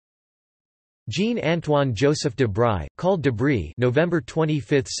Jean-Antoine Joseph Debry, called Debry, November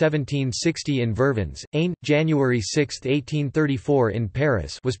 25, 1760 in Vervins, Ain, January 6, 1834 in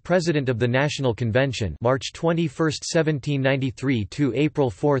Paris, was president of the National Convention, March 21, 1793 to April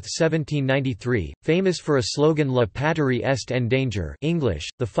 4, 1793, famous for a slogan La patrie est en danger, English,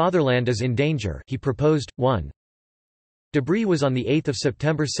 the fatherland is in danger. He proposed 1. Debry was on 8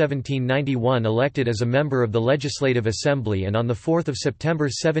 September 1791 elected as a member of the Legislative Assembly and on 4 September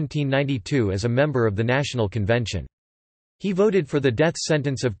 1792 as a member of the National Convention. He voted for the death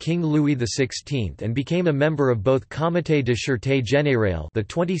sentence of King Louis XVI and became a member of both Comité de Sûreté Générale, the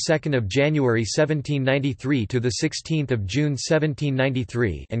 22nd of January 1793 to the 16th of June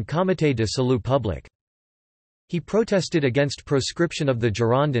 1793, and Comité de Salut Public. He protested against proscription of the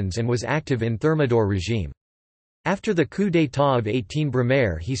Girondins and was active in Thermidor regime. After the coup d'état of 18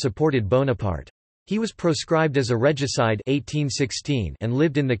 Brumaire he supported Bonaparte. He was proscribed as a regicide 1816 and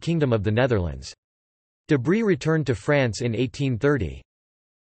lived in the Kingdom of the Netherlands. Debry returned to France in 1830.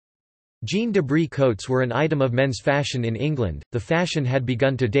 Jean Debry coats were an item of men's fashion in England. The fashion had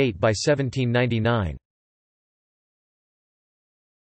begun to date by 1799.